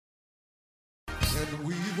And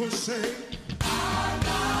we will say,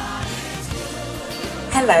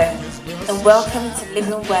 Hello, and welcome to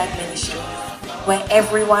Living Word Ministry, where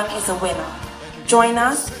everyone is a winner. Join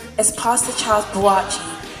us as Pastor Charles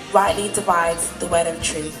Buachi rightly divides the word of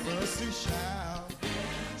truth.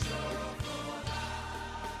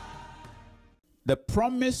 The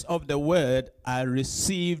promise of the word are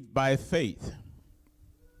received by faith.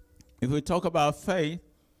 If we talk about faith,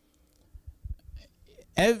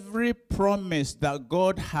 every promise that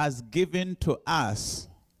God has given to us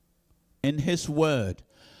in his word,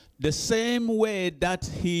 the same way that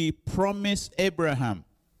he promised Abraham,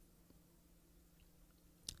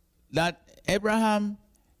 that Abraham,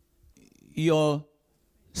 your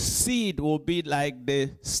seed will be like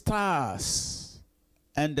the stars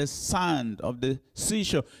and the sand of the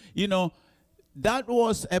seashore. You know, that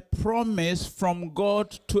was a promise from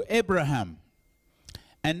God to Abraham.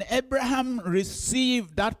 And Abraham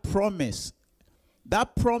received that promise.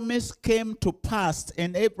 That promise came to pass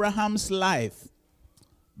in Abraham's life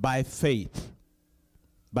by faith.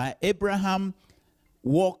 By Abraham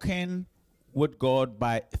walking with God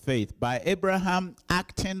by faith. By Abraham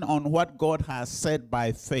acting on what God has said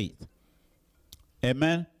by faith.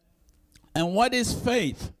 Amen. And what is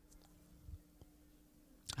faith?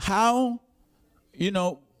 How,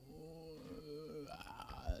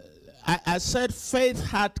 I said faith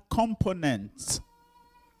had components.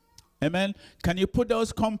 Amen. Can you put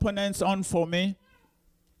those components on for me?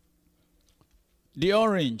 The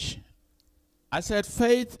orange. I said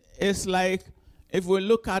faith is like, if we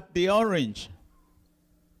look at the orange,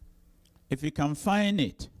 if you can find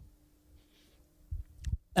it.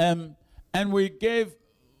 And we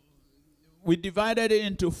divided it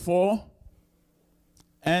into 4.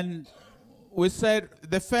 And we said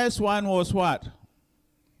the first one was what?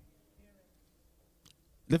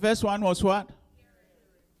 The first one was what?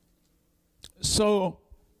 So,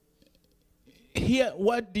 here,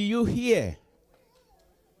 what do you hear?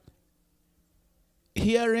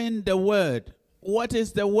 Hearing the word. What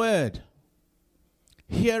is the word?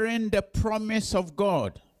 Hearing the promise of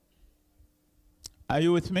God. Are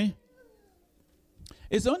you with me?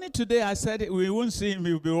 It's only today I said we won't see him,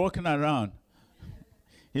 he'll be walking around.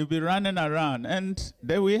 He'll be running around. And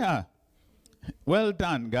there we are. Well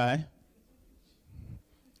done, guy.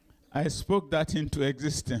 I spoke that into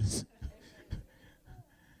existence.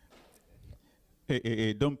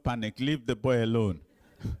 Hey, don't panic. Leave the boy alone.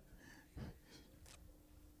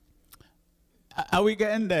 Are we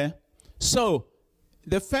getting there? So,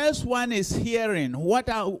 the first one is hearing. What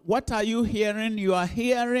are you hearing? You are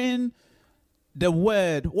hearing the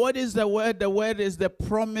word. What is the word? The word is the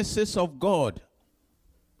promises of God.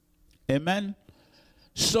 Amen.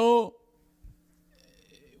 So,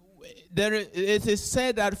 it is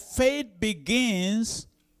said that faith begins.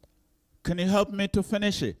 Can you help me to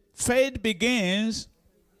finish it? Faith begins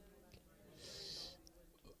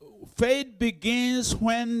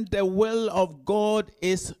when the will of God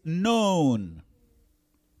is known.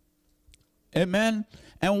 Amen.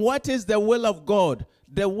 And what is the will of God?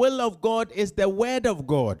 The will of God is the word of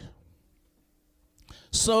God.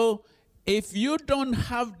 So, if you don't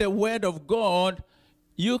have the word of God,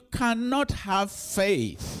 you cannot have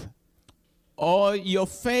faith. Or your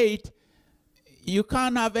faith, you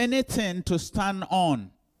can't have anything to stand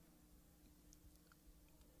on.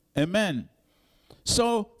 Amen.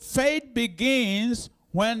 So faith begins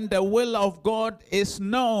when the will of God is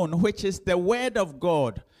known, which is the word of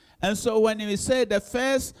God. And so when we say the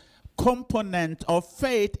first component of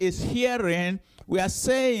faith is hearing, we are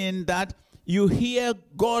saying that you hear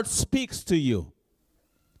God speaks to you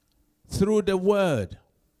through the word.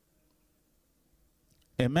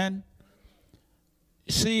 Amen.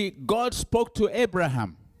 See, God spoke to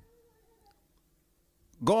Abraham.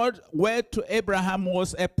 God's word to Abraham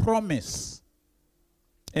was a promise.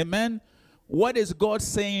 Amen. What is God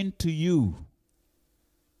saying to you?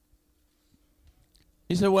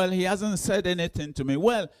 He said, well, he hasn't said anything to me.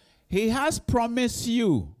 Well, he has promised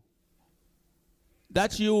you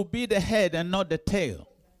that you will be the head and not the tail.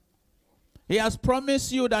 He has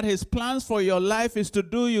promised you that his plans for your life is to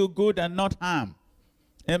do you good and not harm.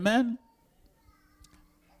 Amen.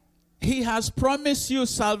 He has promised you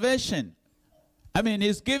salvation. I mean,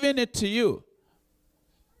 he's giving it to you.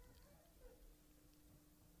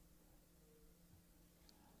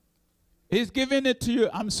 He's giving it to you.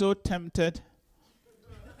 I'm so tempted.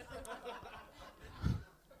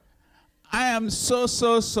 I am so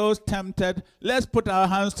tempted. Let's put our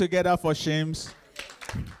hands together for Shames.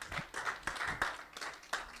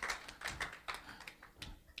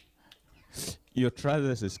 Your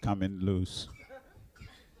trousers is coming loose.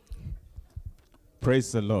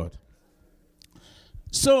 Praise the Lord.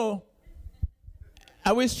 So,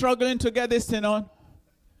 are we struggling to get this thing on?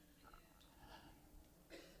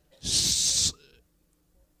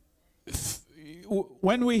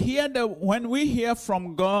 When we hear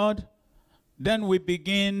from God, then we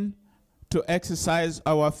begin to exercise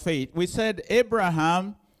our faith. We said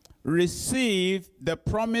Abraham received the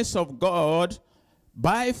promise of God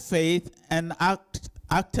by faith and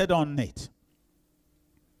acted on it.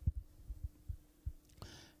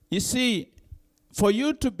 You see, for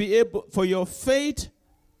you to be able, for your faith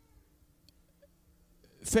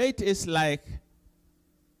is like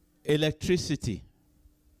electricity.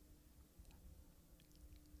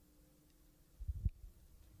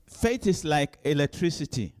 Faith is like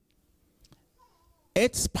electricity.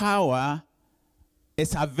 Its power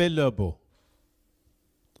is available.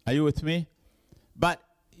 Are you with me? But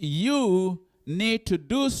you need to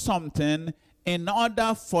do something in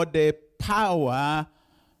order for the power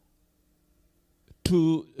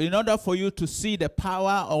in order for you to see the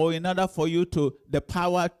power, or in order for you to, the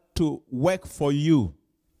power to work for you.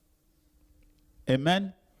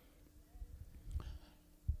 Amen?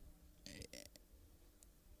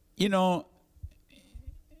 You know,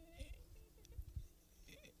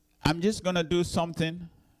 I'm just going to do something.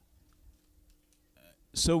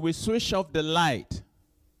 So we switch off the light.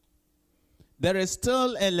 There is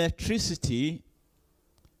still electricity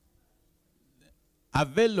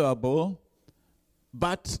available,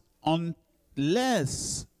 but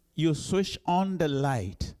unless you switch on the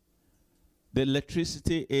light, the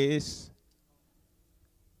electricity is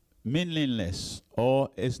meaningless or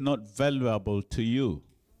is not valuable to you.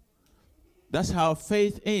 That's how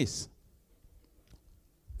faith is.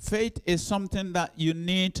 Faith is something that you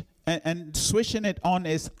need, and switching it on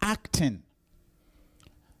is acting.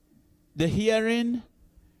 The hearing,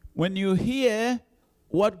 when you hear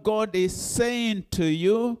what God is saying to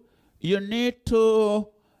you, you need to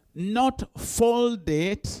not fold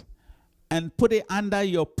it and put it under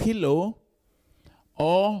your pillow,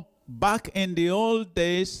 or back in the old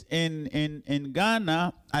days in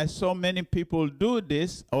Ghana, I saw many people do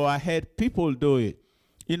this, or I heard people do it.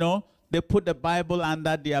 You know, they put the Bible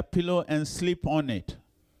under their pillow and sleep on it.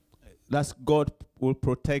 That's God will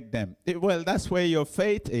protect them. Well, that's where your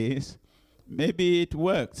faith is. Maybe it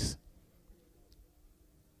works.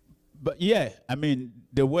 But yeah, I mean,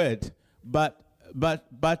 the word. But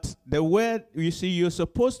the word, you see, you're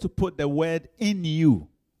supposed to put the word in you.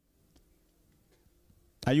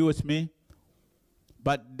 Are you with me?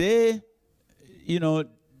 But they, you know,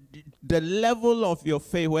 the level of your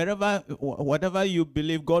faith, whatever you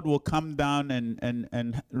believe, God will come down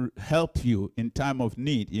and help you in time of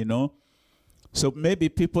need, you know. So maybe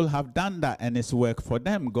people have done that and it's worked for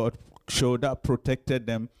them. God showed up, protected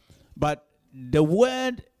them. But the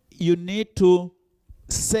word, you need to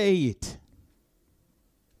say it.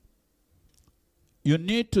 You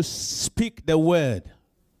need to speak the word.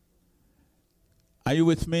 Are you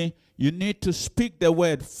with me? You need to speak the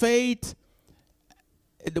word. Faith,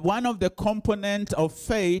 one of the components of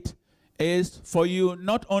faith is for you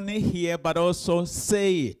not only hear, but also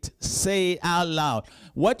say it. Say it out loud.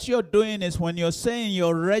 What you're doing is, when you're saying,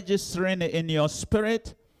 you're registering it in your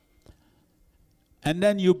spirit, and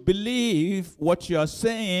then you believe what you're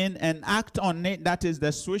saying and act on it. That is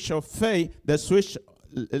the switch of faith, the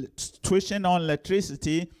switching on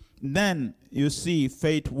electricity. Then you see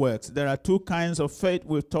faith works. There are two kinds of faith.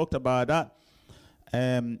 We've talked about that.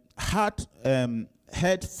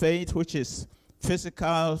 Head faith, which is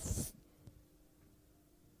physical,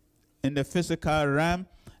 in the physical realm.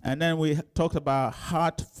 And then we talked about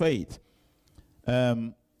heart faith,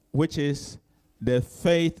 which is the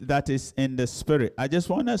faith that is in the spirit. I just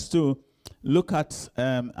want us to look at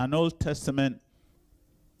an Old Testament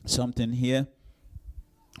something here.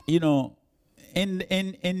 You know, in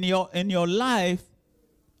your life,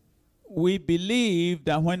 we believe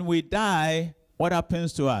that when we die, what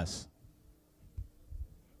happens to us?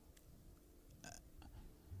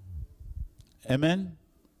 Amen.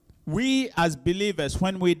 We as believers,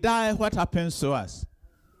 when we die, what happens to us?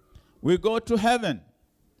 We go to heaven.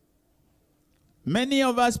 Many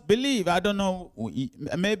of us believe. I don't know,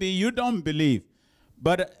 maybe you don't believe.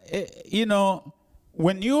 But, you know,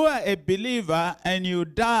 when you are a believer and you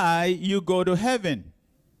die, you go to heaven.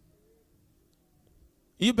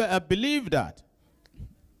 You better believe that.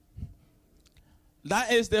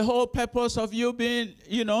 That is the whole purpose of you being,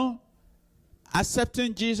 you know,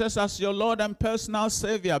 accepting Jesus as your Lord and personal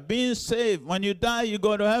Savior. Being saved. When you die, you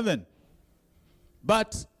go to heaven.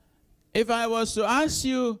 But if I was to ask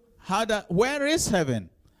you, where is heaven?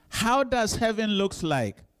 How does heaven look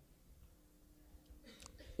like?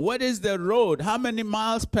 What is the road? How many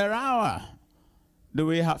miles per hour? do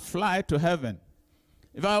we fly to heaven?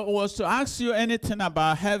 If I was to ask you anything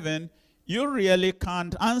about heaven, you really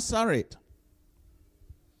can't answer it.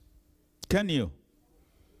 Can you?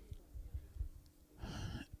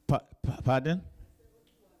 Pardon?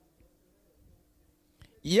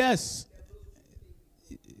 Yes.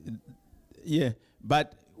 Yeah,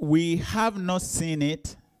 but we have not seen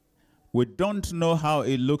it. We don't know how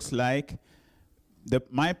it looks like.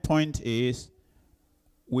 My point is,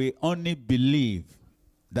 we only believe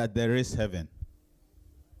that there is heaven.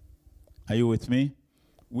 Are you with me?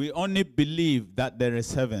 We only believe that there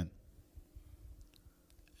is heaven.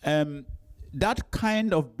 That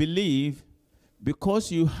kind of belief,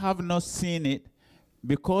 because you have not seen it,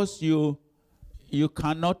 because you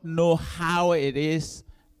cannot know how it is,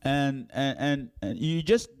 and you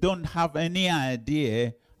just don't have any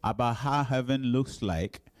idea about how heaven looks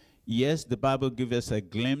like. Yes, the Bible gives us a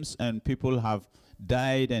glimpse, and people have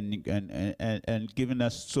died and given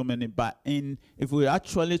us so many. But if we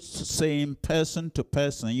actually say in person to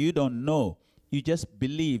person, you don't know. You just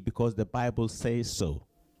believe because the Bible says so.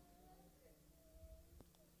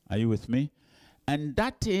 Are you with me? And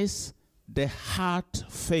that is the heart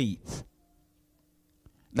faith.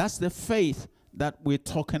 That's the faith that we're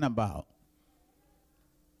talking about.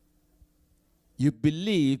 You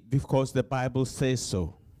believe because the Bible says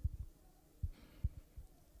so.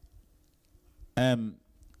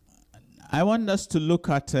 I want us to look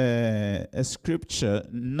at a scripture,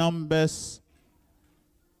 Numbers.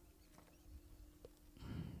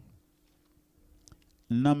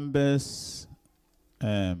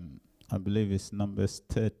 I believe it's Numbers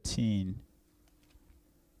 13.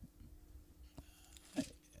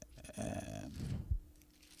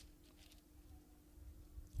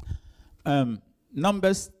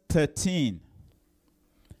 Numbers 13.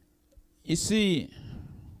 You see,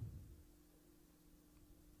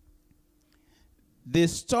 the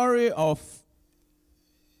story of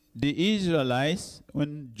the Israelites,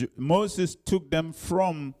 when Moses took them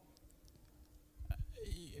from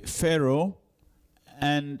Pharaoh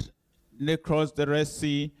and they crossed the Red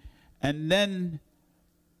Sea, and then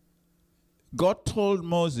God told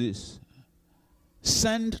Moses,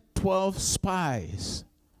 send 12 spies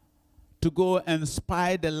to go and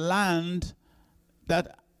spy the land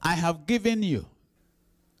that I have given you.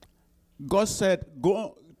 God said,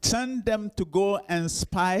 go, send them to go and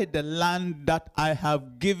spy the land that I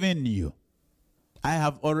have given you. I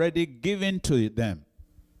have already given to them.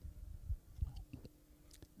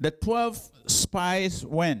 The 12 spies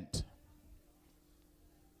went.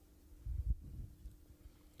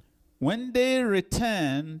 When they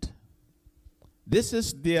returned, this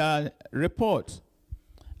is their report.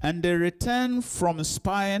 And they returned from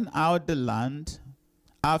spying out the land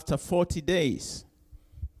after 40 days.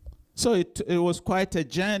 So it was quite a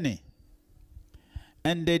journey.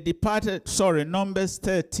 And they departed, Numbers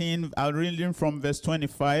 13, I'm reading from verse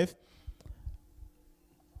 25.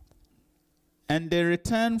 And they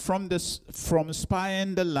returned from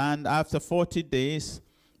spying the land after 40 days.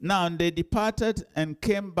 Now they departed and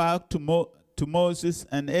came back to Moses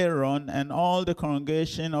and Aaron and all the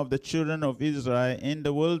congregation of the children of Israel in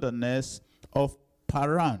the wilderness of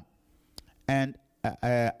Paran and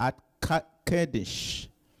at Kadesh.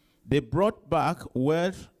 They brought back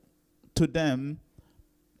word to them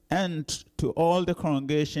and to all the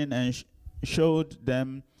congregation and showed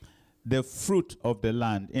them the fruit of the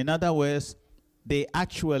land. In other words, they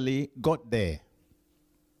actually got there.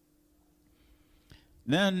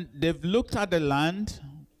 Then they've looked at the land,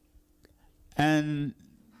 and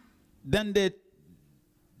then they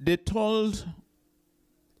told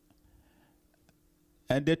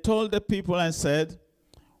the people and said,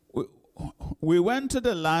 we went to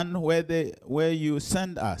the land where you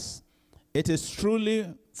sent us. It is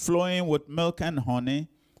truly flowing with milk and honey,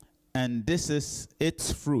 and this is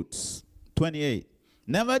its fruits. 28.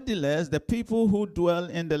 Nevertheless, the people who dwell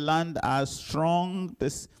in the land are strong.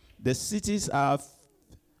 The cities are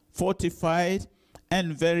fortified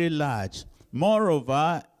and very large.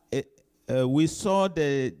 Moreover, we saw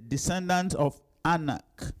the descendants of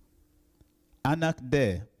Anak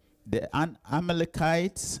there. The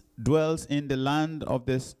Amalekites dwells in the land of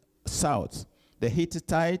the south. The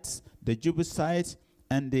Hittites, the Jebusites,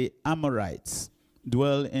 and the Amorites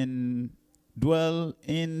dwell in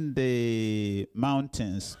the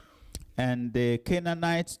mountains. And the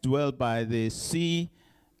Canaanites dwell by the sea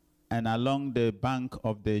and along the bank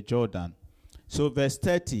of the Jordan. So verse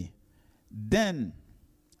 30, then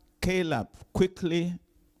Caleb quieted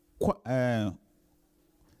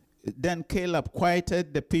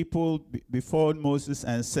the people before Moses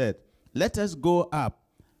and said, let us go up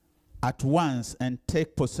at once and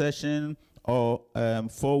take possession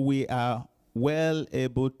for we are well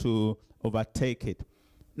able to overtake it.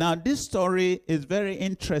 Now, this story is very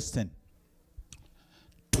interesting.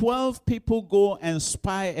 12 people go and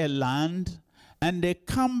spy a land, and they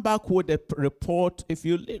come back with a report. If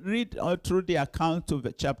you read through the account of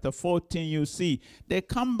chapter 14, you see they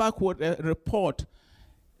come back with a report.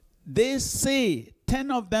 They say,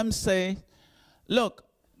 10 of them say, look,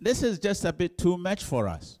 this is just a bit too much for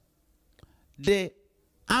us. The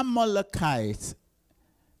Amalekites,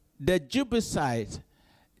 the Jebusites,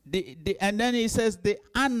 and then he says the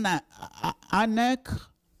Anak,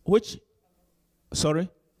 which, sorry?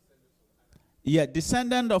 Yeah,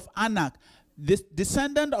 descendant of Anak. This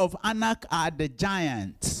descendant of Anak are the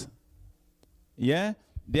giants. Yeah,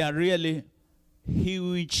 they are really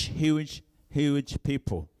huge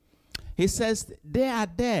people. He says they are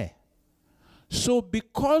there. So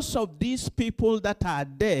because of these people that are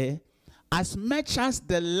there, as much as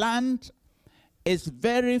the land is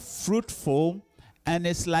very fruitful and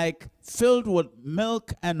it's like filled with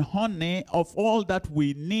milk and honey of all that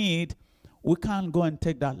we need, we can't go and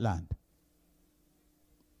take that land.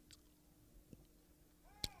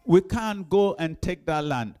 We can't go and take that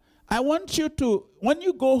land. I want you to, when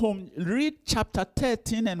you go home, read chapter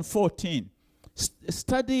 13 and 14.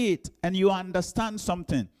 Study it and you understand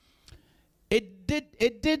something. It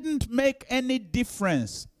didn't make any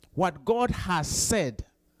difference what God has said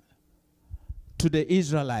to the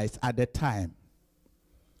Israelites at the time.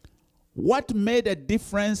 What made a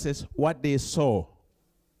difference is what they saw.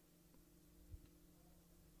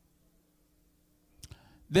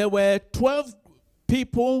 There were 12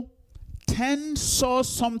 people, 10 saw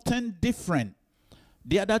something different.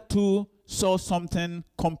 The other 2 saw something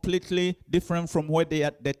completely different from what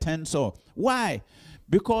the 10 saw. Why?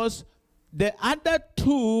 Because the other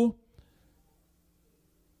 2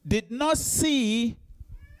 did not see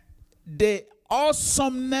the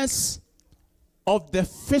awesomeness of the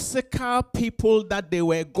physical people that they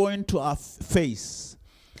were going to face,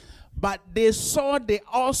 but they saw the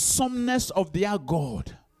awesomeness of their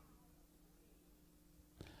God.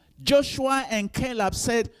 Joshua and Caleb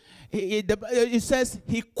said, it says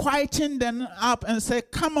he quietened them up and said,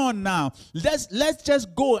 come on now, let's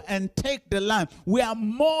just go and take the land. We are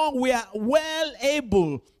well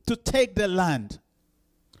able to take the land.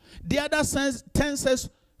 The other 10 says,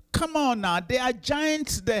 come on now, there are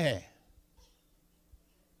giants there.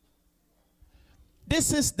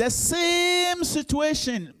 This is the same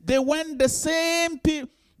situation. They went the same people.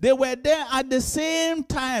 They were there at the same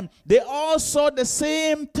time. They all saw the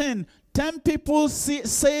same thing. 10 people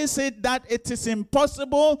says it that it is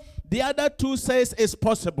impossible. The other 2 says it's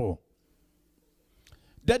possible.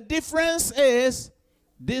 The difference is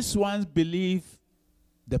these ones believe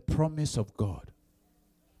the promise of God.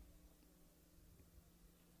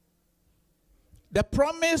 The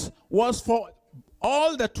promise was for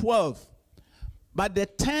all the 12, but the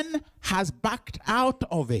 10 has backed out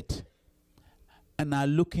of it and are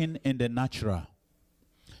looking in the natural.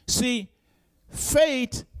 See,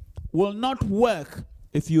 faith will not work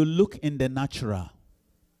if you look in the natural.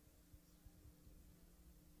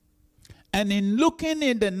 And in looking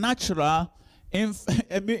in the natural,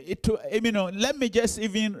 let me just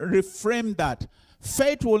even reframe that.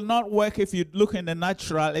 Faith will not work if you look in the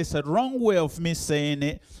natural. It's a wrong way of me saying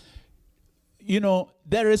it.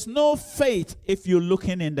 There is no faith if you're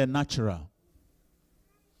looking in the natural.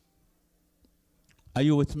 Are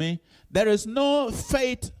you with me? There is no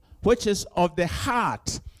faith which is of the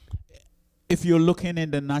heart if you're looking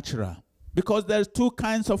in the natural. Because there's 2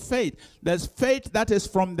 kinds of faith. There's faith that is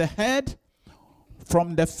from the head,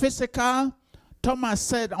 from the physical. Thomas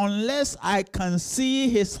said, unless I can see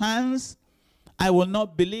his hands, I will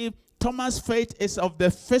not believe. Thomas' faith is of the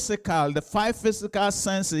physical, the 5 physical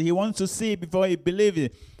senses. He wants to see before he believes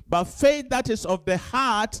it. But faith that is of the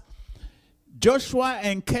heart, Joshua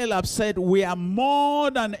and Caleb said, we are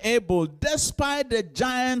more than able, despite the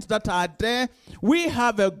giants that are there, we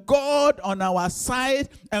have a God on our side,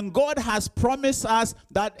 and God has promised us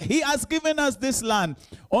that he has given us this land.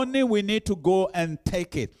 Only we need to go and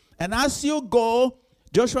take it. And as you go,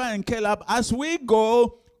 Joshua and Caleb, as we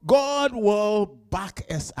go, God will back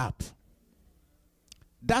us up.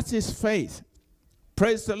 That is faith.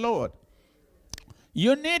 Praise the Lord.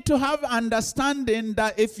 You need to have understanding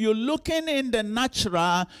that if you're looking in the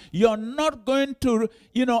natural, you're not going to,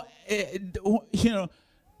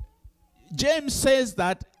 James says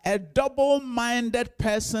that a double-minded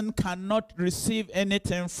person cannot receive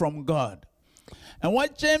anything from God. And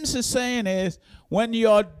what James is saying is, when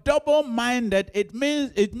you're double-minded, it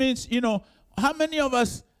means, how many of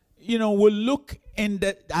us, will look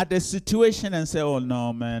at the situation and say, oh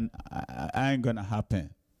no, man, I ain't gonna happen.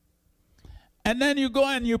 And then you go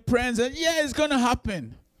and you pray and say, yeah, it's gonna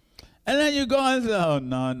happen. And then you go and say, oh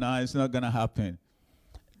no, it's not gonna happen.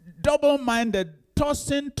 Double-minded,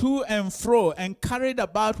 tossing to and fro and carried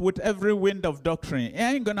about with every wind of doctrine. It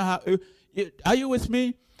ain't gonna happen. Are you with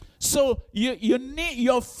me? So you need,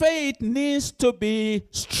 your faith needs to be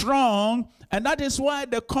strong, and that is why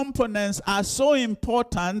the components are so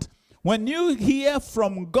important. When you hear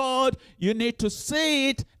from God, you need to say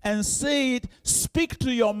it and say it. Speak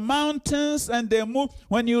to your mountains and they move.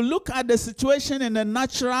 When you look at the situation in the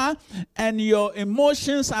natural and your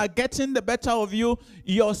emotions are getting the better of you,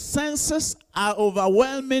 your senses are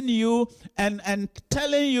overwhelming you and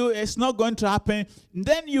telling you it's not going to happen,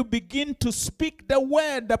 then you begin to speak the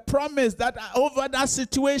word, the promise that over that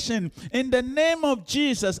situation. In the name of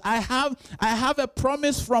Jesus, I have a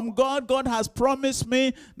promise from God. God has promised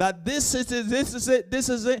me that this is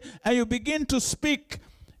it. And you begin to speak.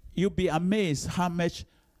 You'll be amazed how much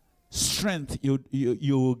strength you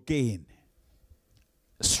will gain.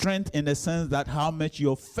 Strength in the sense that how much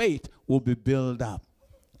your faith will be built up.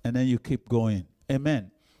 And then you keep going. Amen.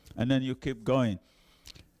 And then you keep going.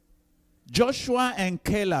 Joshua and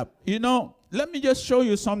Caleb. You know, let me just show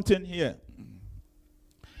you something here.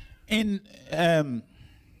 In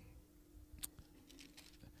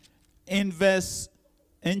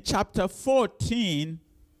chapter 14,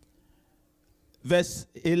 verse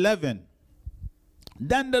 11.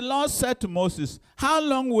 Then the Lord said to Moses, how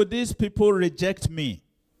long will these people reject me?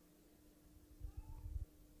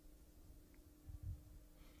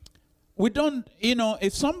 We don't,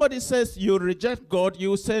 if somebody says you reject God,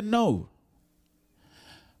 you say no.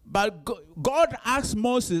 But God asked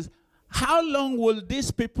Moses, how long will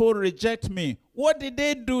these people reject me? What did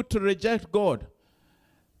they do to reject God?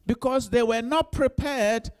 Because they were not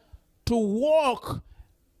prepared to walk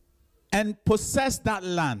and possess that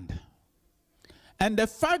land. And the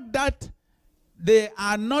fact that they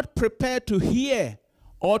are not prepared to hear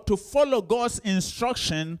or to follow God's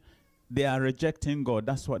instruction, they are rejecting God.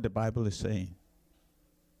 That's what the Bible is saying.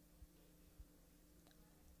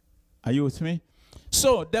 Are you with me?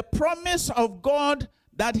 So the promise of God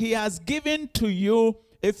that he has given to you,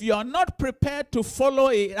 if you are not prepared to follow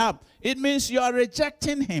it up, it means you are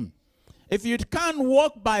rejecting him. If you can't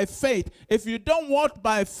walk by faith, if you don't walk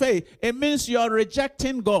by faith, it means you are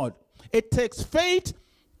rejecting God. It takes faith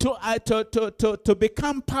to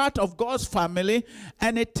become part of God's family,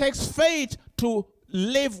 and it takes faith to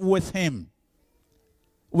live with him.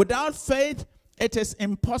 Without faith, it is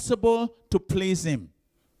impossible to please him.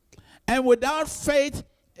 And without faith,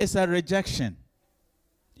 it's a rejection.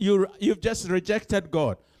 You've just rejected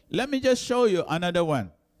God. Let me just show you another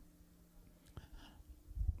one.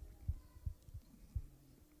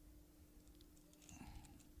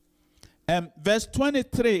 Verse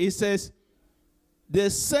 23, it says, they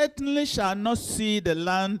certainly shall not see the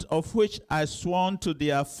land of which I swore to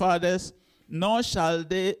their fathers, nor shall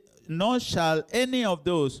any of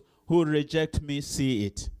those who reject me see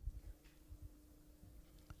it.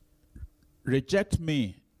 Reject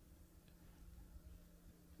me.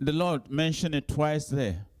 The Lord mentioned it twice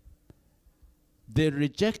there. They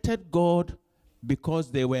rejected God because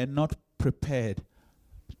they were not prepared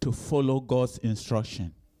to follow God's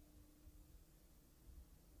instruction.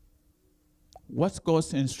 What's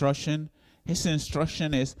God's instruction? His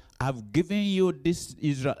instruction is, I've given you this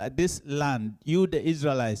land, you the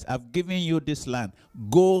Israelites, I've given you this land.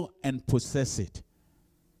 Go and possess it.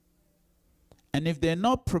 And if they're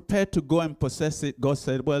not prepared to go and possess it, God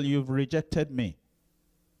said, well, you've rejected me.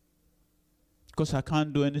 Because I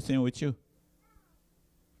can't do anything with you.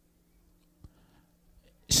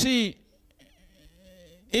 See,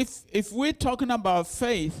 if we're talking about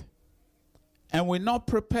faith and we're not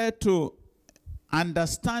prepared to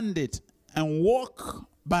understand it and walk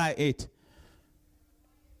by it,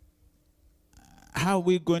 how are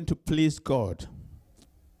we going to please God?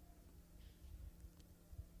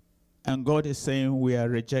 And God is saying we are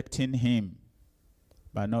rejecting him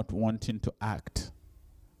by not wanting to act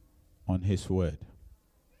on his word.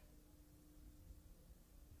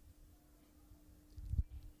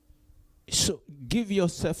 So give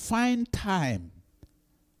yourself, find time.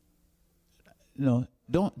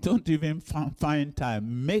 Don't even find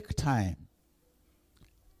time. Make time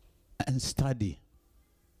and study.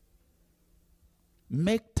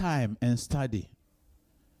 Make time and study.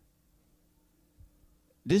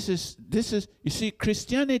 This is, you see,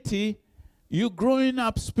 Christianity, you growing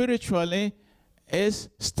up spiritually is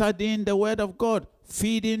studying the word of God,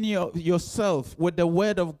 feeding yourself with the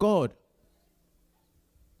word of God.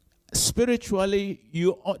 spiritually,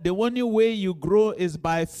 the only way you grow is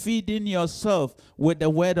by feeding yourself with the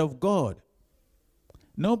word of God.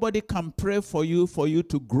 Nobody can pray for you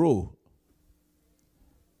to grow.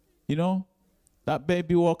 You know, that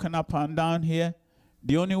baby walking up and down here,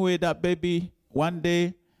 the only way that baby one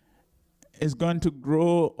day is going to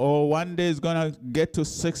grow, or one day is going to get to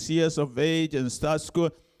 6 years of age and start school,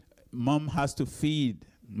 mom has to feed.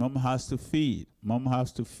 Mom has to feed. Mom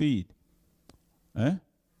has to feed.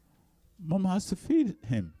 Mom has to feed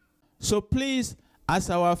him. So please, as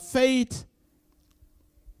our faith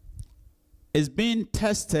is being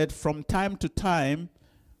tested from time to time,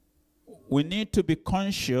 we need to be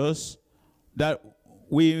conscious that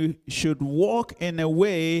we should walk in a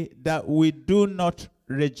way that we do not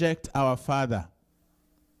reject our Father.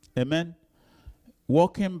 Amen?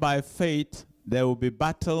 Walking by faith, there will be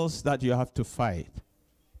battles that you have to fight.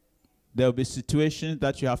 There will be situations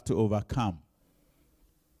that you have to overcome.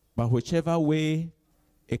 But whichever way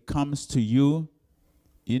it comes to you,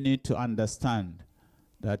 you need to understand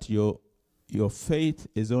that your faith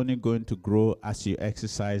is only going to grow as you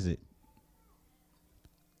exercise it.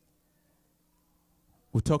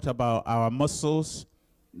 We talked about our muscles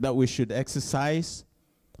that we should exercise.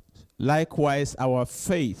 Likewise, our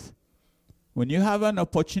faith. When you have an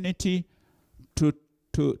opportunity to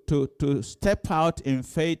step out in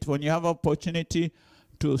faith, when you have an opportunity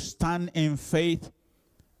to stand in faith,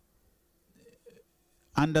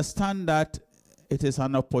 understand that it is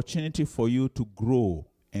an opportunity for you to grow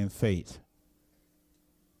in faith.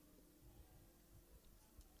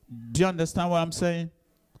 Do you understand what I'm saying?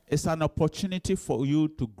 It's an opportunity for you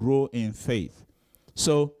to grow in faith.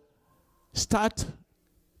 So start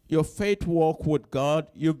your faith walk with God.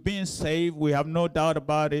 You've been saved. We have no doubt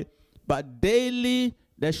about it. But daily,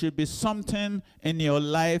 there should be something in your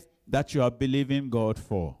life that you are believing God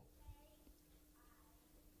for.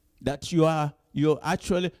 That you're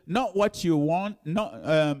actually, not what you want,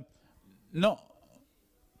 not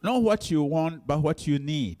what you want, but what you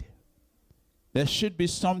need. There should be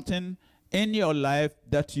something in your life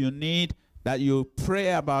that you need, that you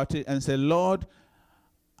pray about it and say, Lord,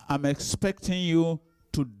 I'm expecting you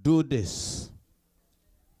to do this.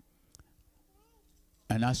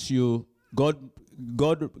 And as God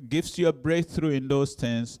gives you a breakthrough in those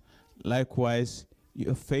things, likewise,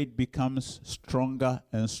 your faith becomes stronger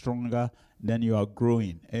and stronger, then you are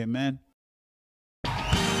growing. Amen.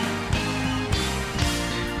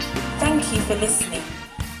 Thank you for listening.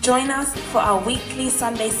 Join us for our weekly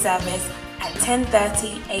Sunday service at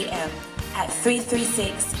 10:30 a.m. at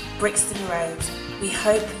 336 Brixton Road. We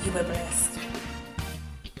hope you were blessed.